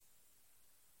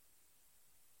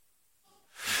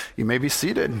You may be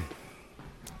seated.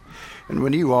 And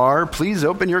when you are, please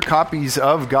open your copies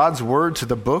of God's Word to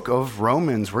the book of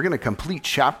Romans. We're going to complete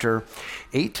chapter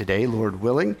 8 today, Lord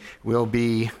willing. We'll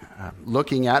be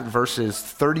looking at verses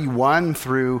 31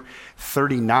 through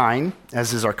 39,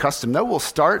 as is our custom. Though we'll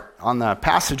start on the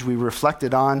passage we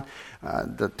reflected on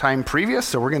the time previous.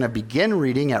 So we're going to begin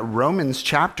reading at Romans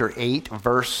chapter 8,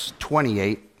 verse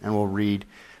 28, and we'll read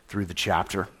through the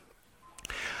chapter.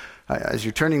 As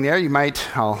you're turning there,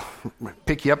 I'll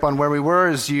pick you up on where we were.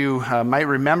 As you might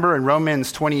remember in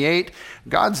Romans 28,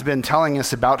 God's been telling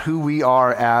us about who we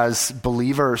are as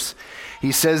believers.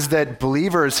 He says that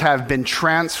believers have been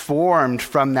transformed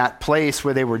from that place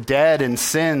where they were dead in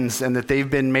sins and that they've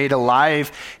been made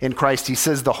alive in Christ. He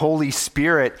says the Holy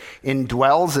Spirit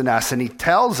indwells in us, and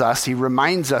he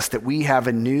reminds us that we have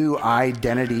a new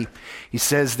identity. He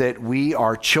says that we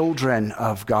are children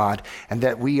of God and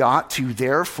that we ought to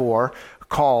therefore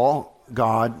call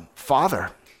God Father.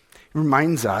 He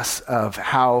reminds us of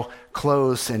how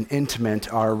close and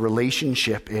intimate our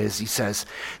relationship is. He says,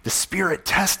 the Spirit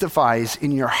testifies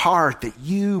in your heart that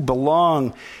you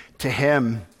belong to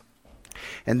Him.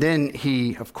 And then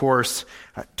he, of course,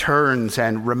 turns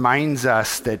and reminds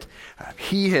us that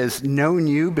He has known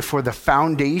you before the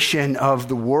foundation of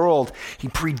the world. He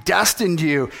predestined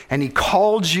you and He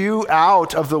called you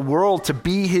out of the world to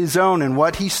be His own. And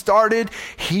what He started,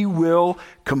 He will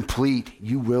complete.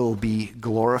 You will be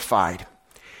glorified.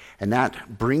 And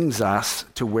that brings us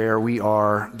to where we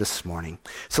are this morning.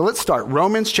 So let's start.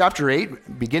 Romans chapter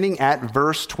 8, beginning at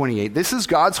verse 28. This is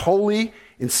God's holy,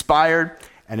 inspired,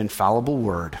 and infallible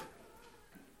word.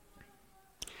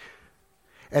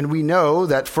 And we know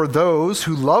that for those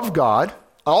who love God,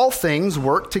 all things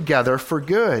work together for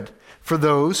good, for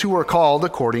those who are called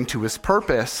according to His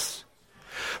purpose.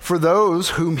 For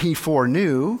those whom He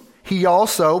foreknew, He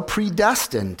also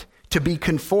predestined to be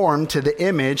conformed to the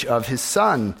image of His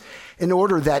Son, in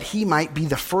order that He might be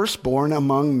the firstborn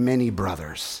among many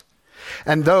brothers.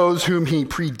 And those whom He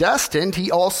predestined,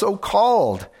 He also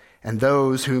called. And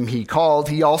those whom He called,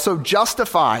 He also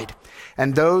justified.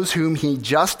 And those whom He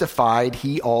justified,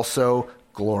 He also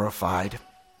glorified.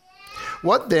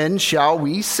 What then shall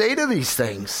we say to these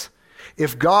things?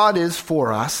 If God is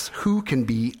for us, who can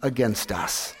be against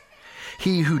us?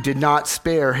 He who did not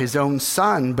spare His own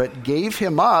Son, but gave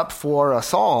Him up for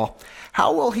us all,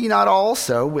 how will He not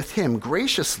also with Him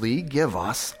graciously give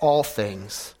us all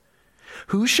things?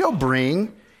 Who shall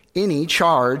bring any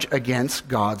charge against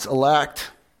God's elect?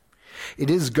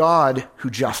 It is God who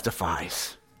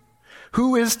justifies.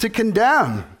 Who is to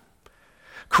condemn?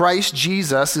 Christ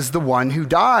Jesus is the one who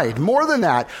died. More than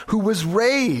that, who was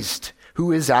raised,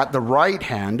 who is at the right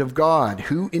hand of God,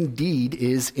 who indeed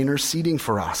is interceding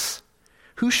for us.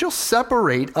 Who shall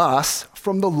separate us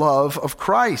from the love of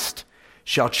Christ?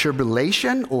 Shall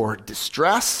tribulation or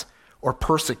distress or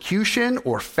persecution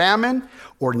or famine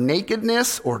or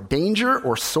nakedness or danger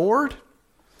or sword?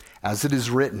 As it is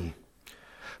written,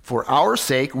 for our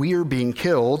sake we are being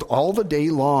killed all the day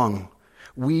long.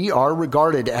 We are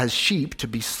regarded as sheep to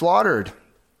be slaughtered.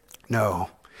 No,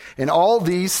 in all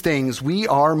these things we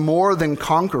are more than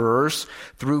conquerors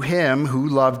through Him who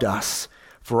loved us.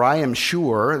 For I am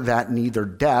sure that neither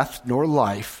death nor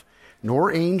life,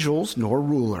 nor angels nor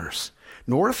rulers,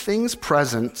 nor things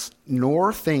present,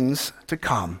 nor things to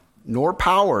come, nor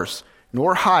powers,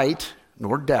 nor height,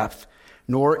 nor depth,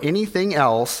 nor anything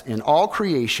else in all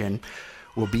creation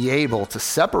will be able to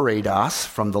separate us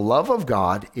from the love of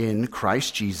God in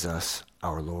Christ Jesus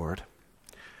our Lord.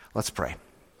 Let's pray.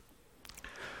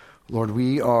 Lord,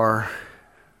 we are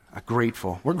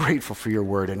grateful. We're grateful for your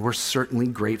word, and we're certainly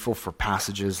grateful for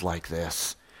passages like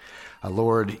this.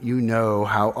 Lord, you know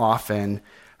how often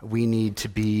we need to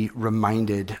be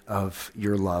reminded of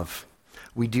your love.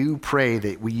 We do pray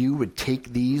that you would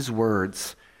take these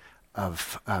words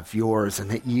of yours and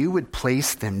that you would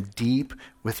place them deep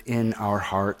within our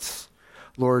hearts.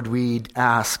 Lord, we'd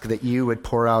ask that you would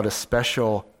pour out a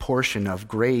special portion of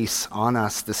grace on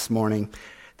us this morning,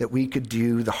 that we could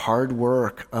do the hard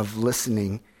work of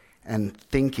listening and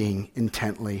thinking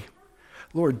intently.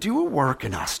 Lord, do a work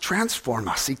in us, transform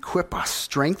us, equip us,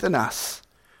 strengthen us.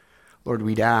 Lord,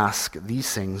 we'd ask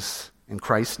these things in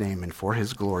Christ's name and for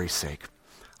His glory's sake.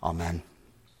 Amen.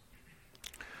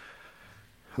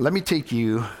 Let me take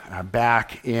you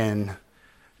back in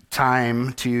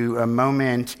time to a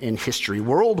moment in history.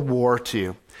 World War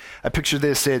II. I picture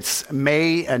this, it's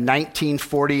May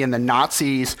 1940 and the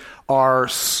Nazis are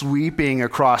sweeping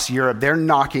across Europe. They're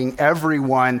knocking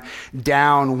everyone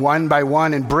down one by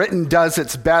one, and Britain does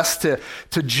its best to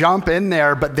jump in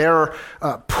there, but they're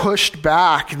pushed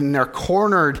back and they're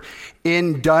cornered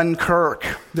in Dunkirk.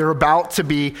 They're about to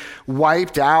be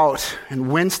wiped out,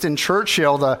 and Winston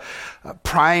Churchill, the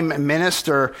prime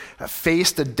minister,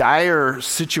 faced a dire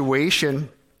situation.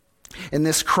 In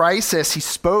this crisis, he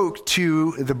spoke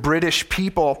to the British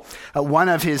people. One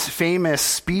of his famous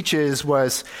speeches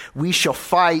was, "We shall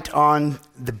fight on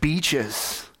the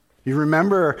beaches." You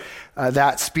remember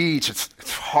that speech?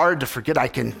 It's hard to forget. I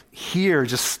can hear,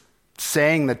 just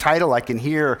saying the title, I can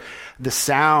hear the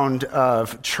sound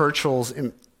of Churchill's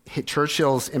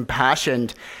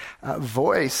impassioned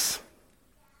voice.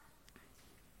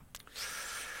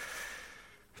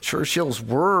 Churchill's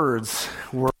words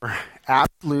were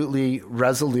absolutely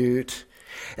resolute,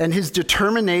 and his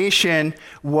determination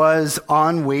was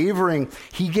unwavering.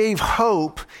 He gave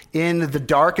hope in the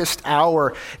darkest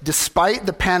hour. Despite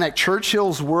the panic,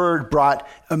 Churchill's word brought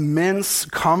immense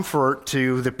comfort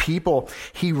to the people.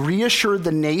 He reassured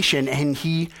the nation, and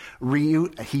he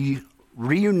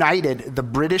reunited the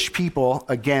British people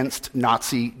against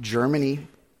Nazi Germany.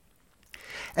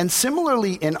 And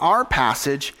similarly, in our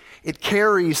passage, it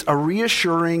carries a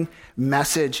reassuring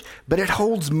message, but it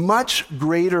holds much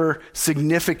greater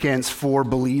significance for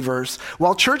believers.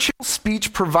 While Churchill's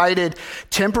speech provided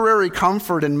temporary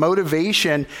comfort and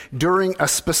motivation during a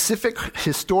specific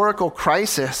historical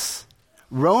crisis,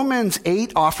 Romans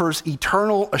 8 offers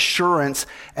eternal assurance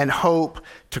and hope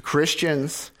to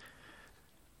Christians.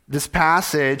 This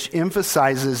passage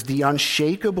emphasizes the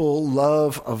unshakable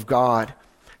love of God,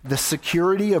 the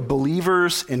security of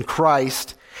believers in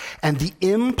Christ, and the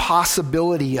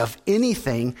impossibility of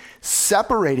anything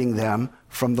separating them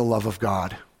from the love of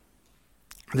God.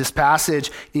 This passage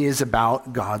is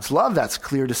about God's love. That's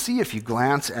clear to see. If you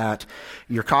glance at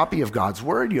your copy of God's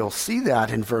Word, you'll see that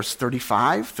in verse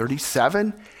 35,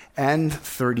 37, and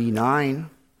 39.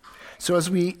 So as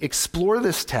we explore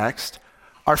this text,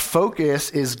 our focus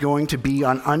is going to be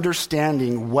on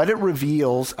understanding what it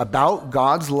reveals about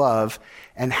God's love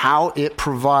and how it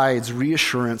provides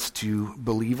reassurance to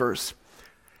believers.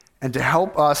 And to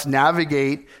help us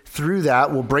navigate through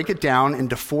that, we'll break it down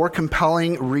into 4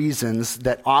 compelling reasons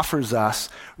that offers us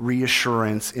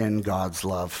reassurance in God's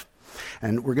love.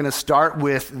 And we're going to start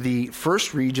with the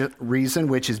first reason,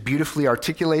 which is beautifully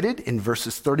articulated in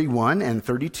verses 31 and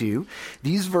 32.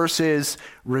 These verses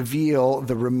reveal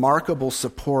the remarkable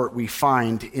support we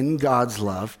find in God's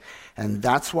love, and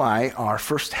that's why our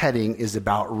first heading is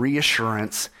about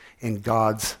reassurance in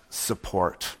God's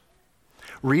support.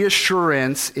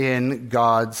 Reassurance in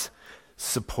God's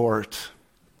support.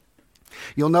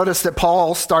 You'll notice that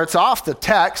Paul starts off the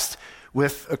text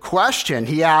with a question.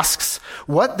 He asks,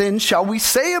 "What then shall we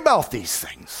say about these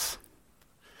things?"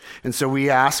 And so we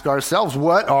ask ourselves,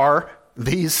 what are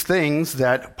these things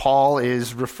that Paul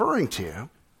is referring to?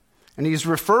 And he's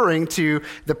referring to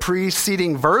the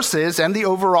preceding verses and the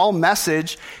overall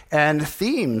message and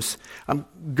themes. I'm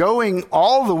going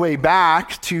all the way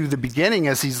back to the beginning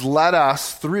as he's led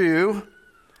us through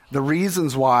the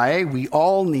reasons why we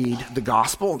all need the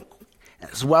gospel,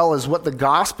 as well as what the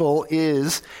gospel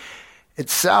is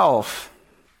itself.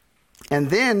 And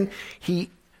then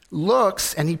he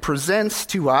looks and he presents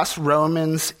to us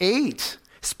Romans 8.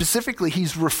 Specifically,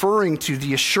 he's referring to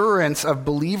the assurance of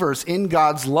believers in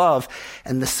God's love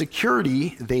and the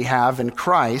security they have in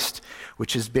Christ,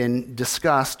 which has been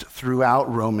discussed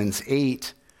throughout Romans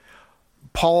 8.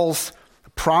 Paul's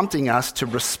prompting us to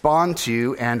respond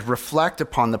to and reflect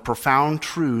upon the profound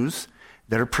truths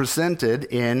that are presented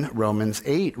in Romans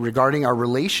 8 regarding our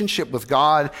relationship with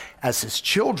God as his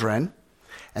children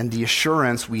and the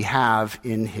assurance we have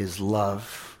in his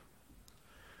love.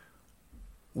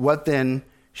 What then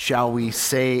shall we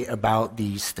say about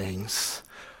these things?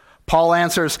 Paul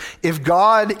answers, if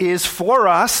God is for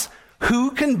us,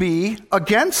 who can be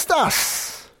against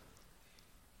us?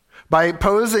 By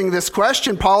posing this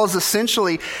question, Paul is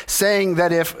essentially saying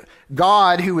that if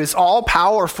God, who is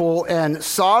all-powerful and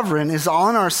sovereign, is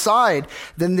on our side,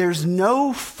 then there's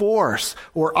no force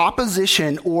or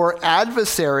opposition or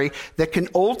adversary that can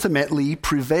ultimately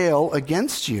prevail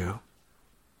against you.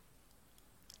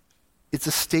 It's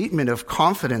a statement of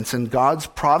confidence in God's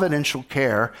providential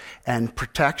care and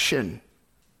protection.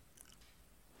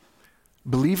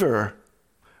 Believer,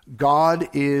 God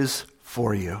is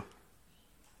for you.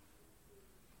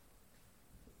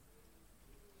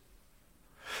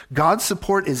 God's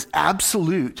support is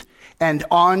absolute and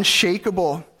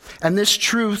unshakable. And this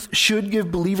truth should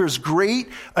give believers great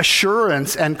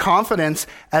assurance and confidence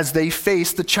as they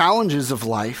face the challenges of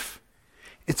life.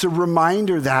 It's a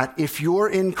reminder that if you're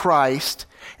in Christ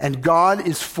and God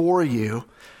is for you,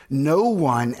 no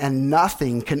one and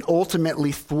nothing can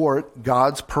ultimately thwart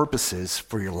God's purposes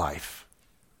for your life.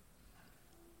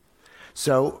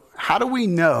 So, how do we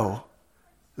know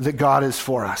that God is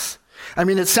for us? I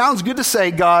mean, it sounds good to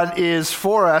say God is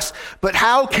for us, but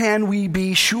how can we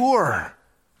be sure?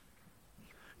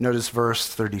 Notice verse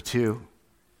 32.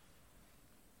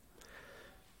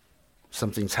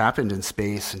 Something's happened in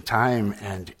space and time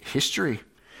and history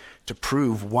to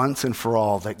prove once and for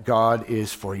all that God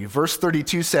is for you. Verse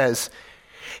 32 says,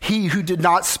 "He who did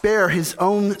not spare his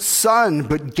own son,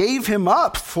 but gave him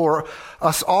up for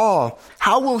us all,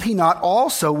 how will he not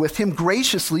also with him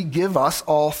graciously give us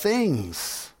all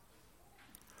things?"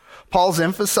 Paul's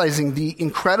emphasizing the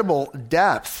incredible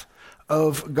depth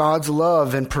of God's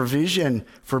love and provision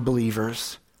for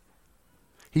believers.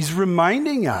 He's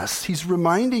reminding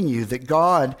you that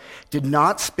God did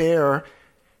not spare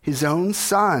his own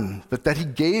son, but that he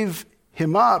gave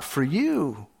him up for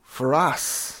you, for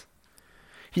us.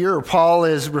 Here, Paul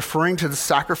is referring to the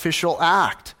sacrificial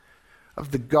act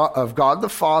of God the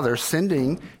Father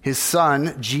sending his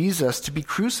son, Jesus, to be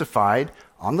crucified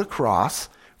on the cross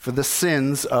for the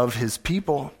sins of his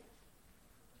people.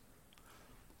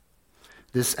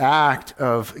 This act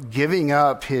of giving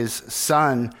up his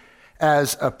son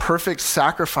as a perfect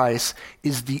sacrifice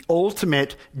is the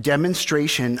ultimate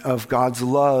demonstration of God's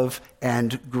love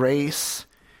and grace.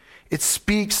 It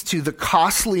speaks to the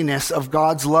costliness of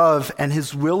God's love and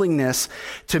his willingness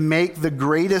to make the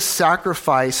greatest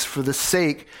sacrifice for the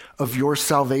sake of your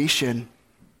salvation.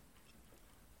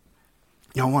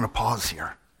 I want to pause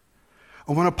here.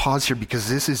 I want to pause here because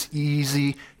this is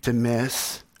easy to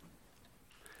miss.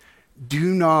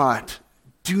 Do not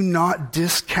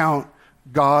discount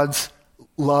God's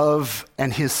love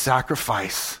and his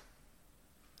sacrifice.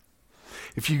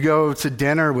 If you go to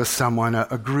dinner with someone,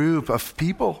 a group of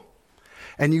people,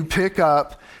 and you pick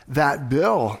up that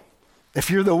bill, if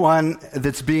you're the one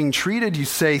that's being treated, you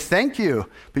say thank you,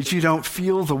 but you don't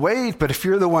feel the weight. But if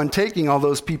you're the one taking all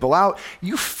those people out,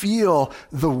 you feel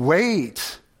the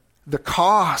weight, the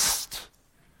cost.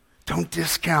 Don't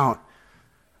discount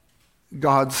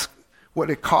what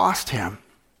it cost him.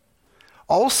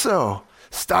 Also,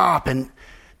 stop and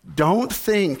don't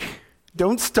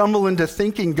stumble into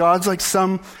thinking God's like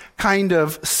some kind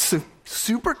of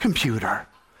supercomputer,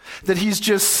 that he's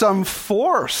just some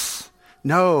force.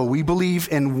 No, we believe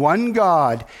in one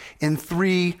God in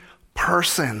three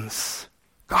persons.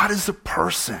 God is a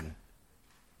person.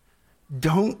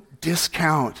 Don't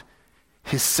discount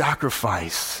his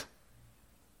sacrifice.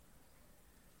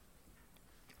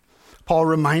 Paul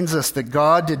reminds us that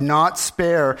God did not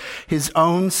spare his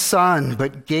own son,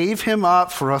 but gave him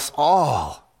up for us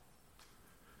all.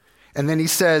 And then he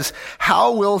says,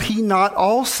 how will he not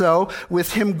also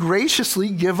with him graciously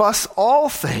give us all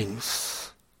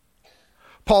things?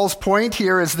 Paul's point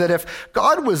here is that if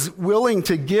God was willing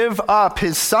to give up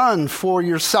his son for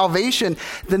your salvation,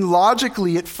 then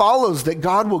logically it follows that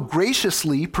God will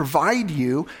graciously provide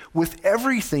you with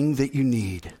everything that you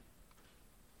need.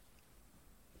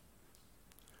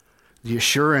 The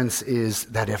assurance is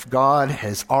that if God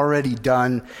has already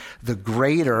done the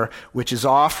greater, which is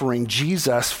offering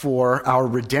Jesus for our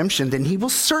redemption, then he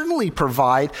will certainly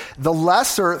provide the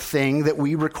lesser thing that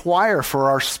we require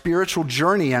for our spiritual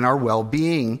journey and our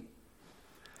well-being.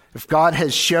 If God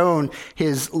has shown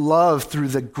his love through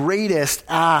the greatest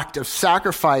act of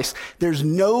sacrifice, there's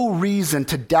no reason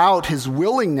to doubt his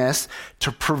willingness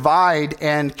to provide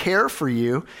and care for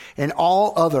you in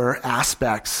all other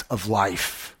aspects of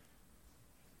life.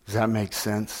 Does that make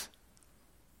sense?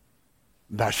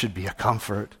 That should be a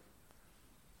comfort.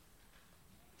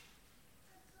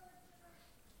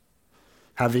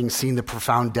 Having seen the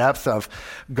profound depth of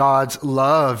God's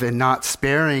love in not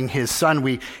sparing his son,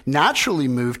 we naturally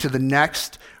move to the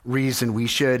next reason we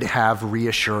should have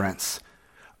reassurance.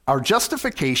 Our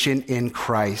justification in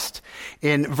Christ.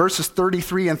 In verses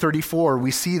 33 and 34,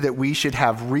 we see that we should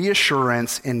have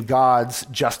reassurance in God's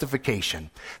justification.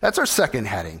 That's our second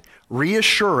heading.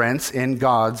 Reassurance in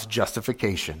God's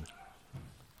justification.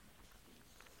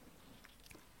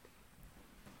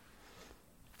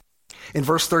 In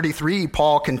verse 33,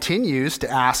 Paul continues to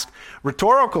ask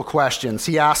rhetorical questions.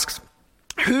 He asks,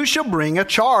 who shall bring a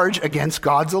charge against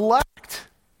God's elect?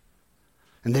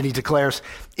 And then he declares,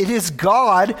 it is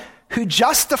God who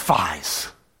justifies.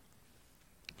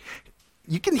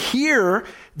 You can hear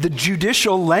the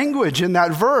judicial language in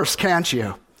that verse, can't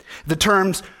you? The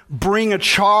terms bring a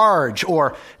charge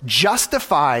or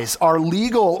justifies our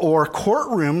legal or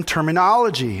courtroom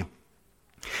terminology.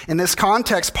 In this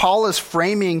context, Paul is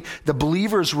framing the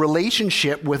believer's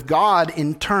relationship with God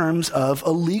in terms of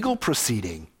a legal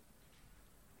proceeding.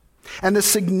 And the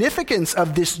significance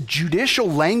of this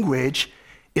judicial language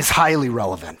is highly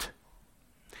relevant.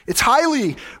 It's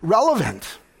highly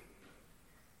relevant.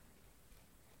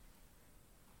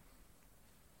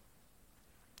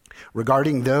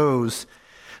 Regarding those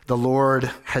the Lord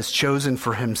has chosen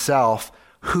for himself,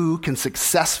 who can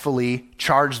successfully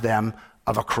charge them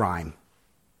of a crime.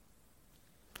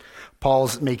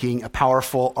 Paul's making a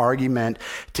powerful argument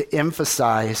to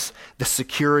emphasize the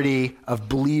security of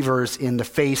believers in the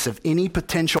face of any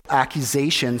potential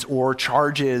accusations or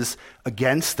charges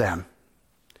against them.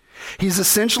 He's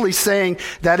essentially saying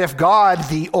that if God,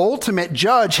 the ultimate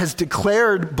judge, has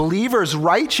declared believers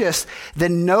righteous,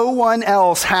 then no one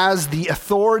else has the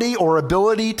authority or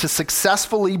ability to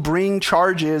successfully bring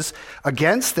charges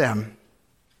against them.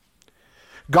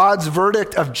 God's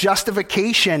verdict of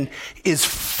justification is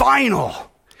final,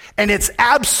 and it's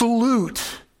absolute.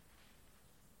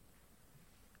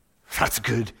 That's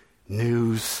good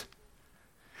news.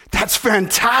 That's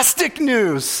fantastic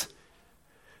news.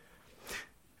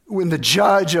 When the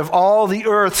judge of all the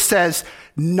earth says,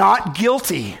 not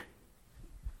guilty,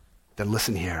 then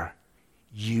listen here,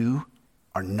 you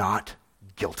are not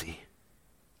guilty.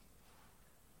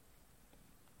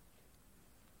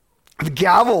 The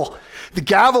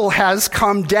gavel has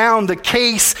come down. The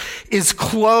case is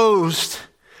closed.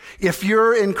 If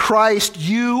you're in Christ,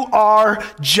 you are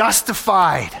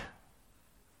justified.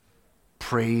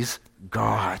 Praise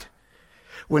God.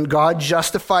 When God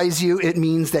justifies you, it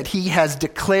means that he has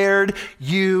declared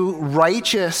you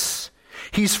righteous.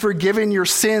 He's forgiven your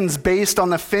sins based on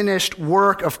the finished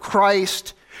work of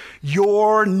Christ.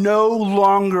 You're no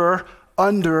longer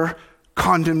under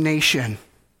condemnation.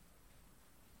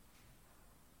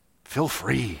 Feel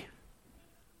free.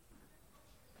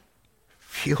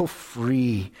 Feel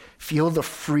free. Feel the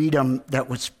freedom that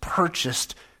was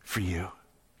purchased for you.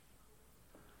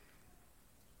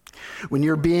 When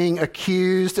you're being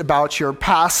accused about your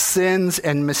past sins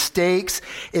and mistakes,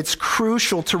 it's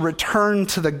crucial to return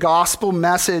to the gospel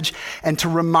message and to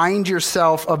remind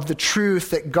yourself of the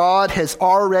truth that God has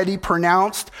already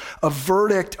pronounced a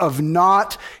verdict of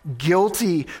not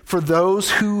guilty for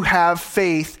those who have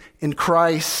faith in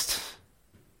Christ.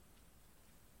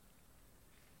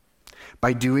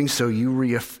 By doing so, you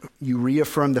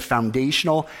reaffirm the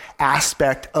foundational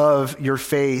aspect of your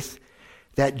faith,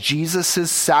 that Jesus'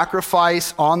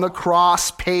 sacrifice on the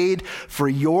cross paid for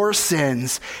your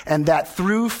sins, and that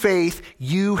through faith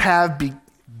you have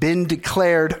been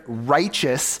declared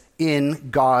righteous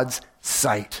in God's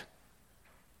sight.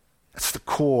 That's the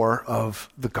core of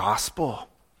the gospel.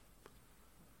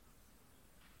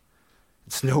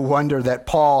 It's no wonder that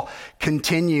Paul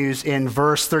continues in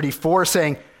verse 34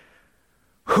 saying,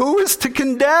 who is to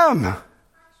condemn?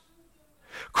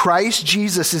 Christ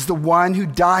Jesus is the one who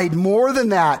died, more than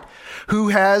that, who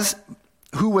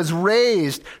was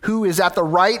raised, who is at the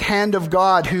right hand of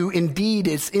God, who indeed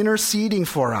is interceding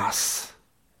for us.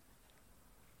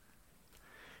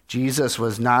 Jesus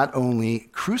was not only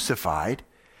crucified,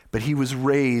 but he was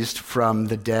raised from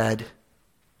the dead.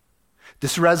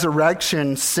 This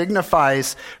resurrection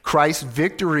signifies Christ's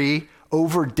victory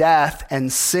over death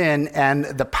and sin and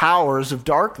the powers of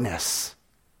darkness.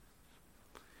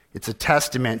 It's a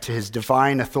testament to his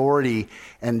divine authority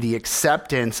and the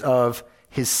acceptance of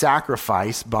his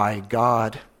sacrifice by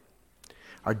God.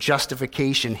 Our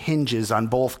justification hinges on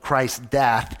both Christ's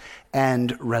death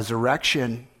and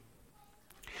resurrection.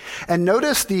 And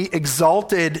notice the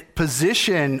exalted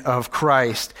position of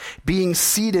Christ. Being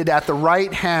seated at the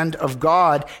right hand of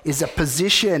God is a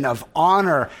position of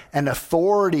honor and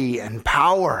authority and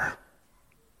power.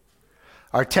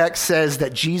 Our text says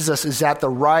that Jesus is at the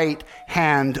right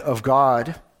hand of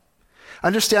God.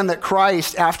 Understand that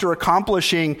Christ, after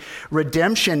accomplishing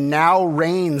redemption, now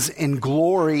reigns in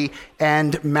glory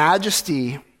and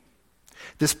majesty.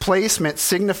 This placement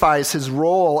signifies his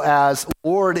role as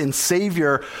Lord and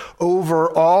Savior over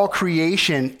all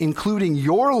creation, including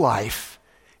your life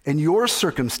and your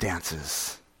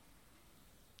circumstances.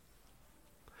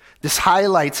 This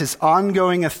highlights his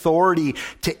ongoing authority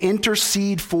to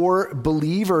intercede for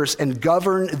believers and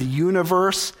govern the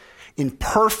universe in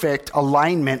perfect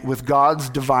alignment with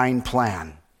God's divine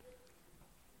plan.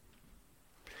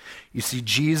 You see,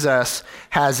 Jesus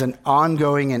has an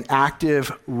ongoing and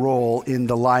active role in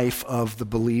the life of the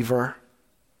believer.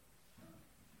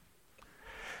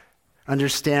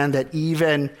 Understand that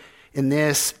even In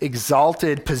this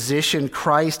exalted position,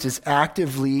 Christ is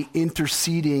actively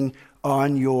interceding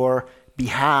on your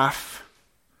behalf.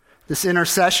 This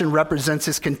intercession represents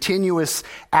his continuous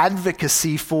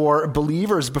advocacy for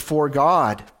believers before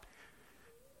God.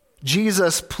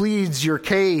 Jesus pleads your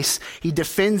case. He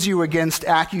defends you against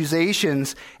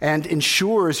accusations and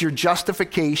ensures your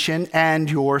justification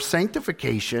and your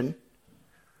sanctification.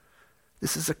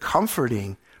 This is a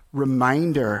comforting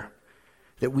reminder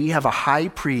that we have a high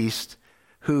priest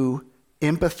who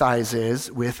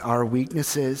empathizes with our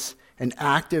weaknesses and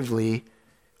actively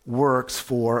works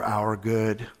for our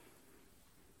good.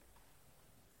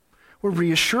 We're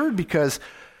reassured because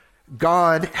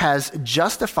God has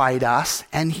justified us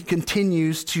and he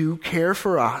continues to care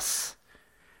for us.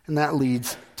 And that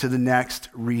leads to the next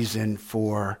reason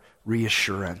for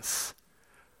reassurance.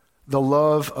 The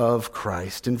love of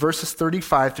Christ. In verses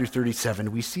 35 through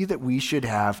 37, we see that we should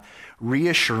have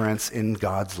reassurance in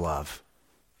God's love.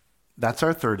 That's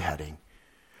our third heading.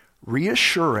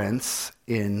 Reassurance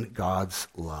in God's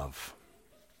love.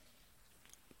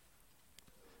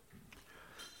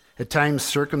 At times,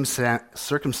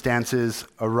 circumstances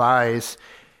arise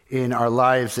in our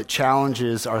lives that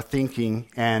challenges our thinking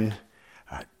and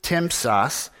tempts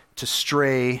us to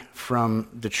stray from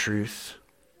the truth.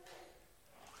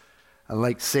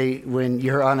 Like, say, when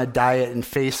you're on a diet and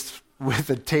faced with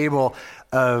a table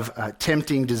of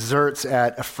tempting desserts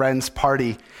at a friend's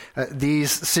party,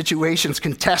 these situations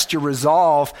can test your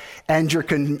resolve and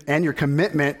your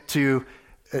commitment to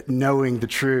knowing the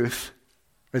truth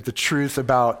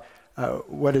about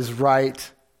what is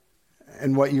right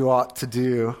and what you ought to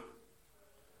do.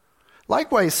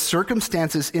 Likewise,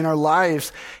 circumstances in our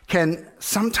lives can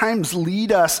sometimes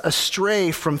lead us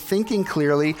astray from thinking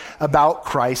clearly about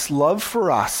Christ's love for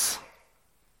us.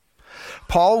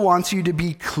 Paul wants you to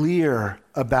be clear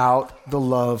about the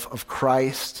love of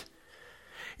Christ.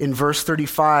 In verse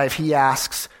 35, he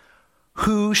asks,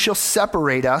 "Who shall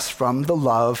separate us from the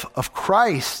love of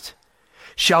Christ?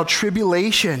 Shall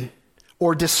tribulation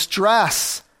or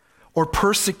distress or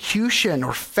persecution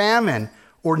or famine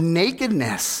or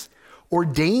nakedness or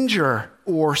danger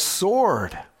or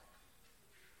sword?"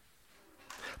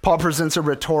 Paul presents a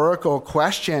rhetorical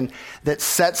question that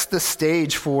sets the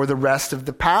stage for the rest of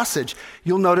the passage.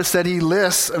 You'll notice that he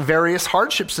lists various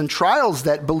hardships and trials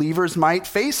that believers might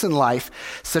face in life,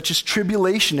 such as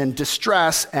tribulation and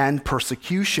distress and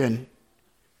persecution.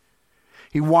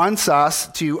 He wants us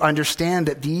to understand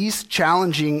that these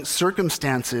challenging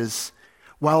circumstances,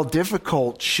 while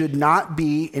difficult, should not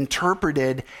be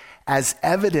interpreted as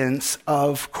evidence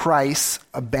of Christ's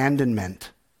abandonment.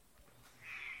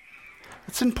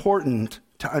 It's important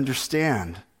to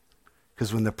understand,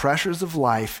 because when the pressures of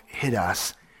life hit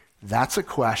us, that's a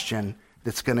question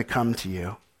that's going to come to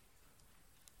you.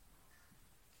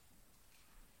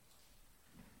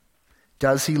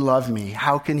 Does he love me?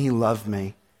 How can he love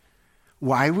me?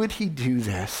 Why would he do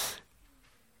this?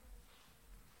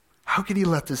 How could he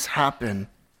let this happen?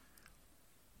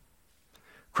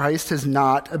 Christ has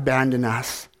not abandoned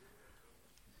us.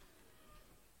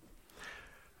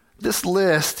 This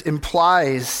list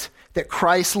implies that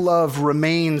Christ's love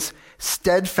remains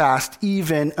steadfast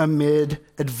even amid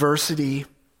adversity.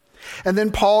 And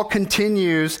then Paul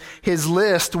continues his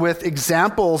list with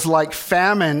examples like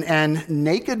famine and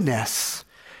nakedness.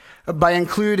 By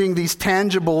including these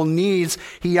tangible needs,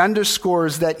 he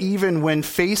underscores that even when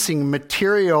facing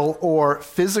material or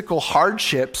physical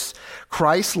hardships,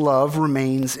 Christ's love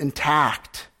remains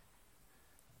intact.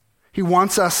 He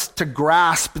wants us to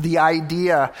grasp the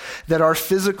idea that our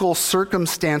physical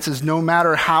circumstances, no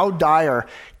matter how dire,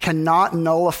 cannot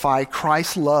nullify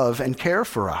Christ's love and care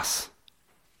for us.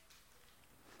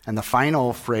 And the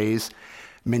final phrase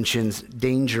mentions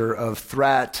danger of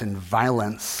threat and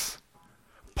violence.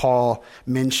 Paul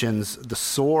mentions the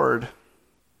sword.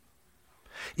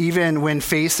 Even when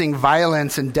facing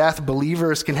violence and death,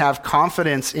 believers can have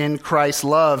confidence in Christ's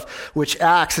love, which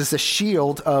acts as a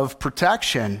shield of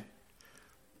protection.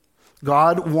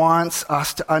 God wants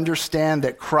us to understand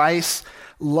that Christ's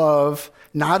love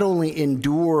not only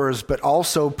endures, but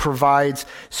also provides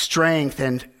strength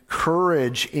and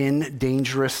courage in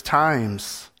dangerous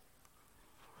times.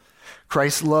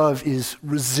 Christ's love is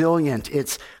resilient,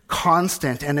 it's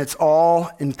constant, and it's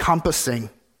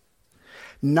all-encompassing.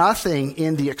 Nothing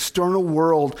in the external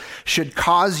world should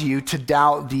cause you to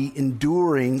doubt the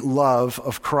enduring love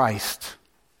of Christ.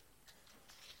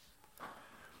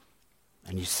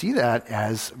 And you see that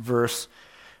as verse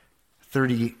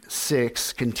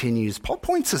 36 continues. Paul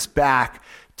points us back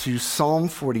to Psalm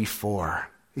 44.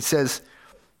 He says,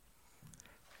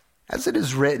 "As As it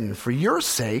is written, for your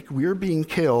sake we are being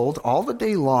killed all the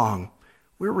day long.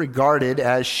 We're regarded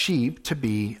as sheep to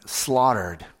be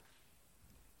slaughtered.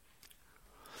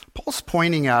 Paul's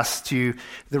pointing us to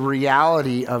the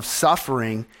reality of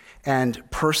suffering and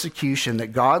persecution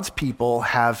that God's people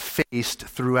have faced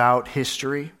throughout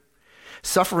history.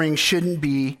 Suffering shouldn't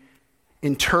be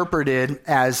interpreted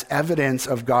as evidence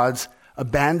of God's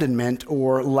abandonment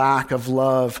or lack of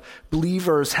love.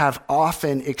 Believers have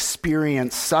often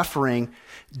experienced suffering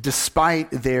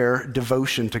despite their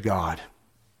devotion to God.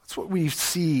 That's what we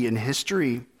see in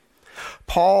history.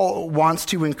 Paul wants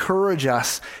to encourage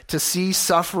us to see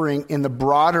suffering in the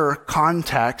broader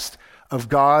context of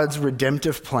God's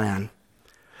redemptive plan.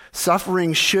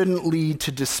 Suffering shouldn't lead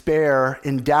to despair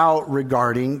and doubt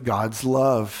regarding God's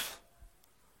love.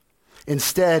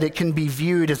 Instead, it can be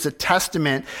viewed as a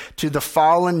testament to the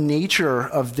fallen nature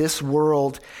of this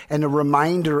world and a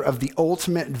reminder of the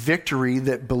ultimate victory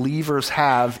that believers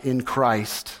have in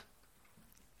Christ.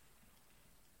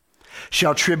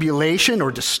 Shall tribulation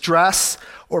or distress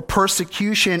or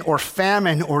persecution or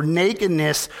famine or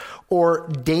nakedness or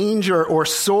danger or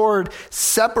sword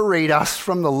separate us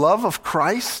from the love of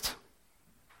Christ?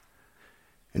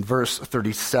 In verse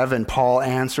 37, Paul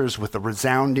answers with a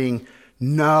resounding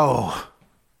no.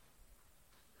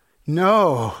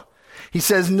 No. He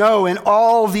says, no, in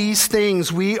all these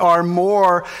things we are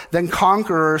more than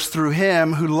conquerors through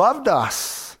him who loved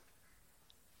us.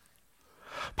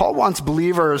 Paul wants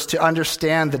believers to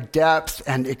understand the depth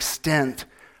and extent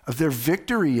of their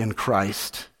victory in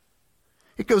Christ.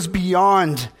 It goes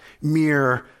beyond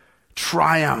mere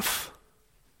triumph.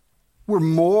 We're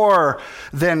more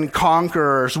than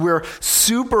conquerors. We're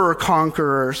super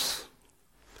conquerors.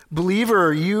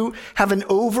 Believer, you have an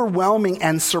overwhelming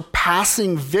and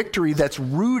surpassing victory that's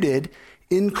rooted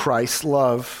in Christ's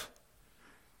love.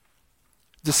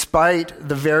 Despite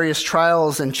the various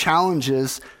trials and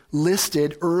challenges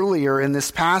listed earlier in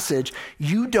this passage,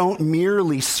 you don't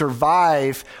merely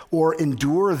survive or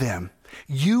endure them.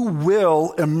 You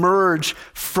will emerge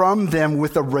from them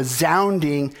with a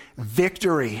resounding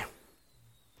victory.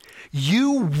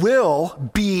 You will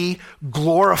be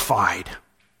glorified.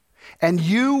 And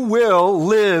you will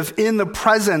live in the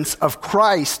presence of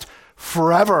Christ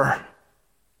forever.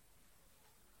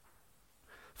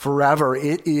 Forever.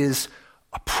 It is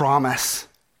a promise.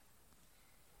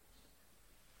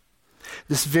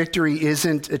 This victory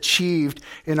isn't achieved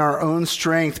in our own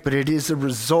strength, but it is a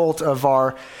result of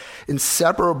our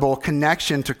inseparable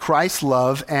connection to Christ's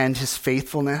love and his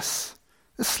faithfulness.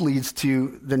 This leads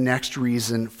to the next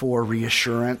reason for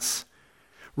reassurance.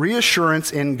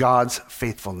 Reassurance in God's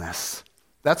faithfulness.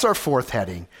 That's our fourth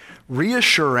heading.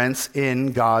 Reassurance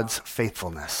in God's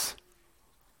faithfulness.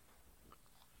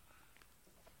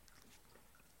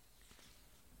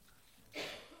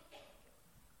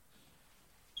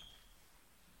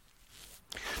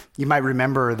 You might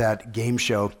remember that game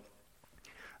show,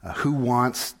 Who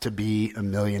Wants to Be a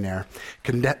Millionaire?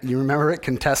 You remember it?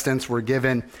 Contestants were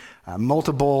given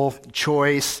multiple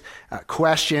choice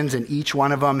questions, and each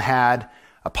one of them had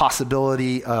a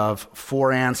possibility of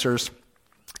 4 answers.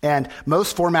 And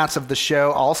most formats of the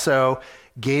show also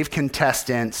gave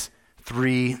contestants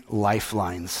 3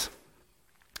 lifelines.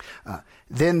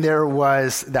 Then there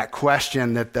was that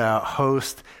question that the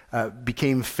host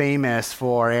became famous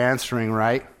for answering,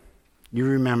 right? You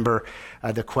remember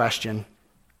the question.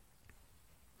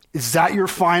 Is that your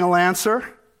final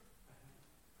answer?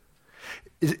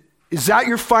 Is that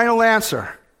your final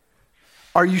answer?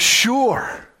 Are you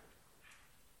sure?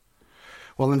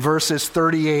 Well, in verses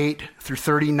 38 through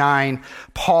 39,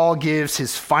 Paul gives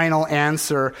his final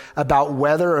answer about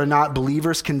whether or not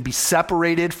believers can be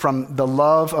separated from the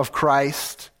love of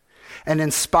Christ. And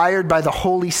inspired by the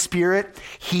Holy Spirit,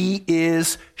 he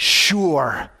is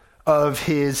sure of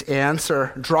his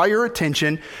answer. Draw your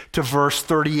attention to verse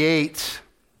 38.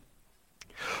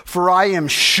 For I am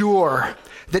sure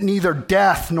that neither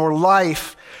death nor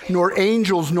life, nor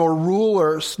angels, nor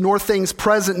rulers, nor things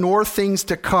present, nor things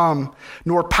to come,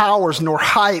 nor powers, nor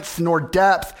height, nor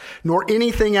depth, nor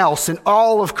anything else in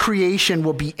all of creation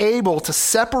will be able to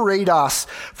separate us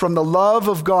from the love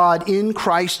of God in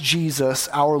Christ Jesus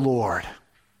our Lord.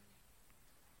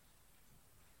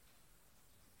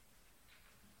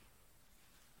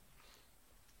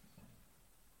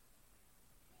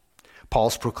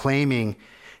 Paul's proclaiming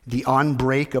the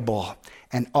unbreakable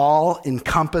and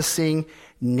all-encompassing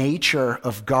nature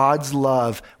of God's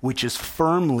love, which is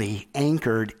firmly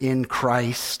anchored in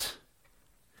Christ.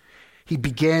 He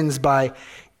begins by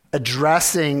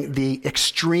addressing the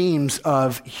extremes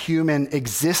of human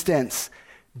existence,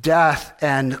 death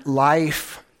and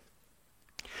life.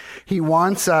 He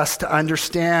wants us to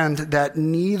understand that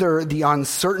neither the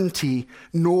uncertainty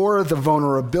nor the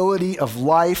vulnerability of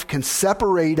life can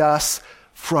separate us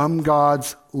from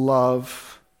God's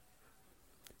love.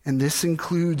 And this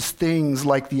includes things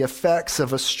like the effects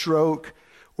of a stroke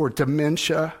or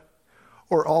dementia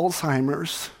or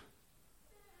Alzheimer's.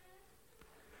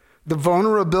 The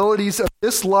vulnerabilities of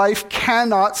this life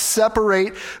cannot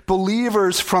separate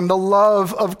believers from the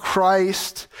love of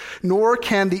Christ, nor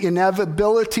can the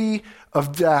inevitability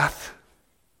of death.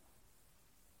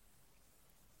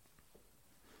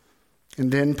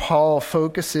 And then Paul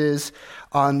focuses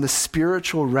on the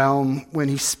spiritual realm when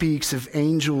he speaks of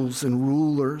angels and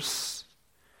rulers.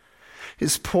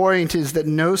 His point is that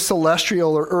no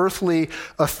celestial or earthly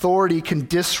authority can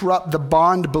disrupt the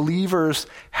bond believers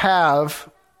have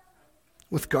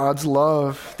with God's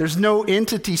love. There's no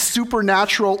entity,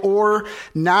 supernatural or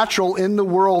natural, in the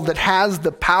world that has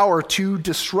the power to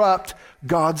disrupt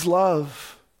God's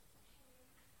love.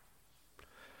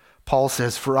 Paul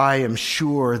says, "For I am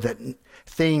sure that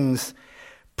things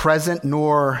present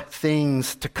nor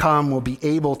things to come will be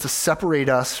able to separate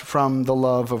us from the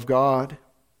love of God."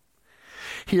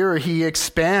 Here he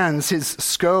expands his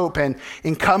scope and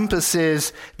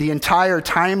encompasses the entire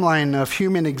timeline of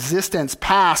human existence,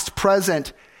 past,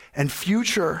 present, and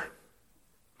future.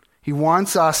 He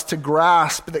wants us to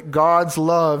grasp that God's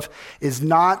love is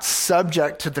not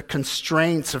subject to the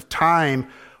constraints of time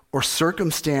or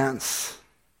circumstance.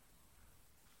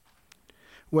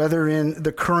 Whether in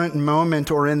the current moment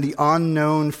or in the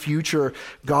unknown future,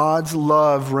 God's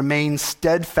love remains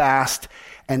steadfast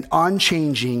and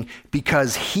unchanging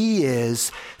because he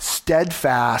is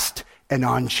steadfast and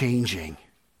unchanging.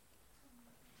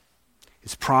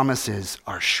 His promises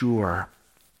are sure.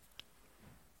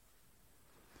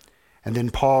 And then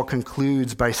Paul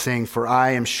concludes by saying, "For I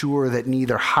am sure that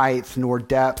neither height nor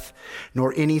depth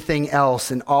nor anything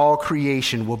else in all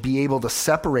creation will be able to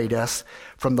separate us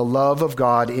from the love of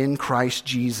God in Christ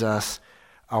Jesus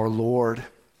our Lord."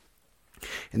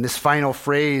 In this final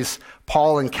phrase,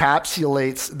 Paul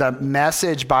encapsulates the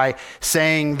message by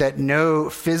saying that no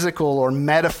physical or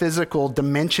metaphysical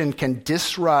dimension can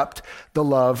disrupt the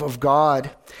love of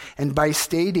God, and by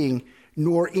stating,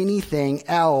 "nor anything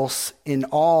else in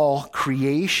all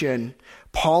creation,"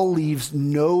 Paul leaves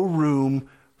no room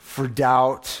for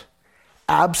doubt.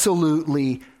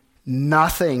 Absolutely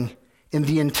nothing in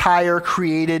the entire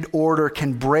created order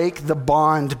can break the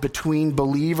bond between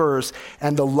believers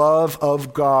and the love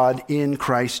of God in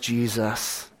Christ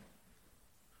Jesus.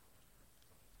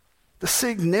 The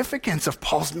significance of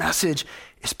Paul's message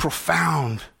is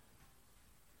profound.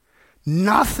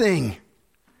 Nothing,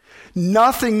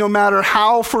 no matter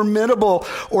how formidable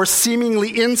or seemingly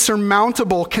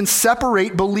insurmountable, can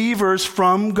separate believers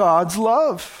from God's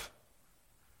love.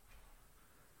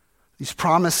 These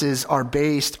promises are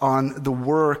based on the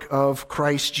work of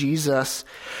Christ Jesus,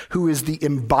 who is the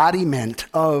embodiment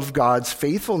of God's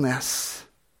faithfulness.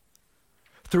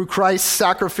 Through Christ's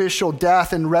sacrificial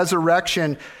death and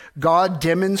resurrection, God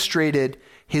demonstrated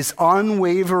his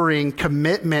unwavering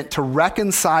commitment to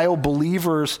reconcile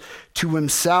believers to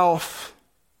himself.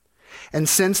 And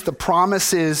since the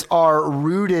promises are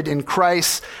rooted in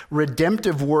Christ's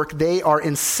redemptive work, they are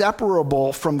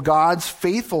inseparable from God's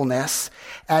faithfulness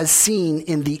as seen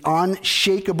in the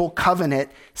unshakable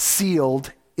covenant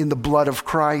sealed in the blood of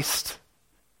Christ.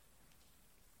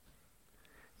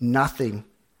 Nothing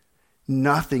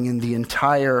in the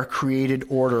entire created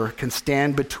order can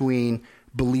stand between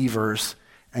believers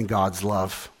and God's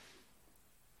love.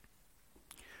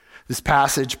 This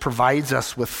passage provides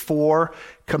us with 4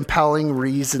 compelling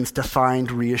reasons to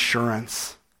find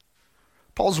reassurance.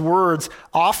 Paul's words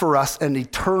offer us an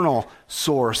eternal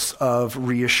source of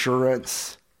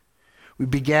reassurance. We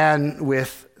began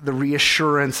with the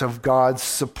reassurance of God's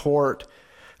support,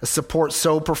 a support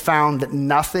so profound that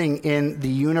nothing in the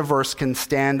universe can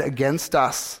stand against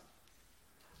us.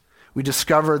 We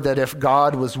discovered that if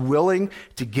God was willing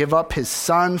to give up his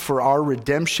Son for our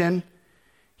redemption,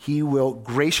 he will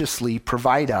graciously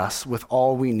provide us with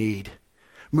all we need.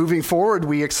 Moving forward,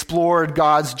 we explored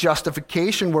God's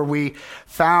justification, where we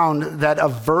found that a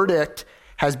verdict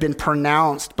has been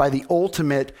pronounced by the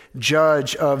ultimate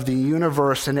judge of the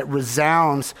universe, and it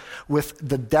resounds with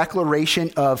the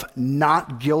declaration of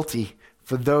not guilty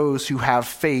for those who have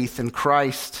faith in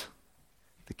Christ.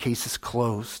 The case is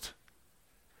closed.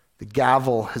 The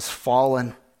gavel has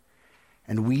fallen,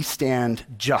 and we stand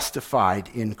justified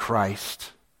in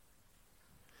Christ.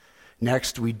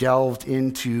 Next, we delved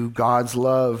into God's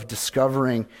love,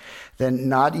 discovering that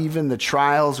not even the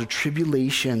trials or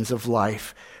tribulations of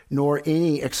life, nor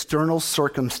any external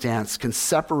circumstance can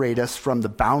separate us from the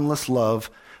boundless love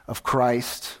of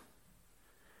Christ.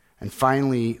 And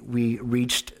finally, we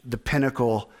reached the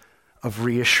pinnacle of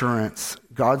reassurance,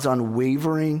 God's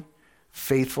unwavering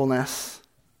faithfulness.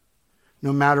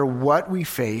 No matter what we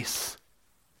face,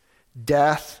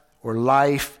 death or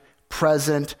life,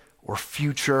 present or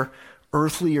future,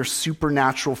 earthly or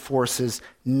supernatural forces,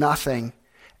 nothing,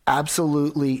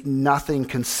 absolutely nothing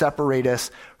can separate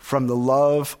us from the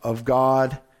love of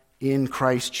God in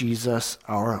Christ Jesus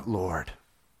our Lord.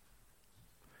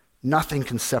 Nothing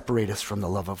can separate us from the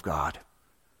love of God.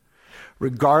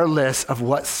 Regardless of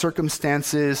what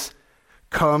circumstances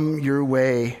come your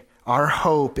way, our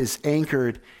hope is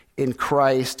anchored in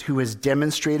Christ, who has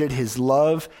demonstrated his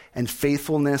love and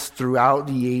faithfulness throughout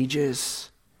the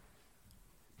ages.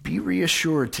 Be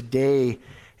reassured today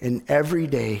and every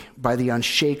day by the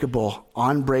unshakable,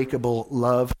 unbreakable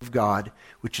love of God,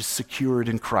 which is secured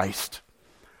in Christ.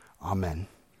 Amen.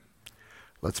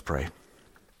 Let's pray.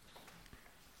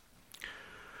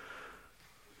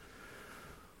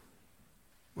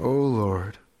 Oh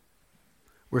Lord,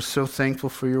 we're so thankful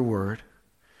for your word.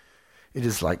 It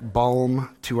is like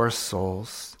balm to our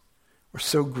souls. We're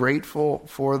so grateful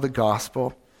for the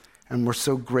gospel, and we're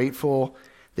so grateful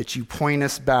that you point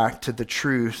us back to the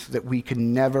truth that we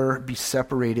can never be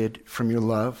separated from your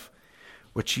love.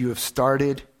 What you have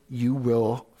started, you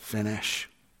will finish.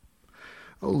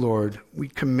 Oh Lord, we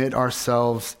commit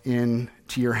ourselves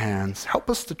into your hands. Help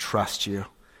us to trust you.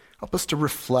 Help us to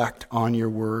reflect on your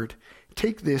word.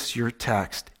 Take this, your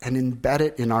text, and embed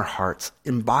it in our hearts.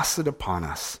 Emboss it upon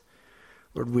us.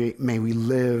 Lord, may we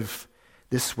live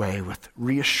this way with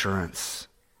reassurance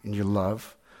in your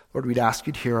love. Lord, we'd ask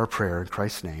you to hear our prayer in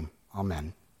Christ's name.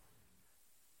 Amen.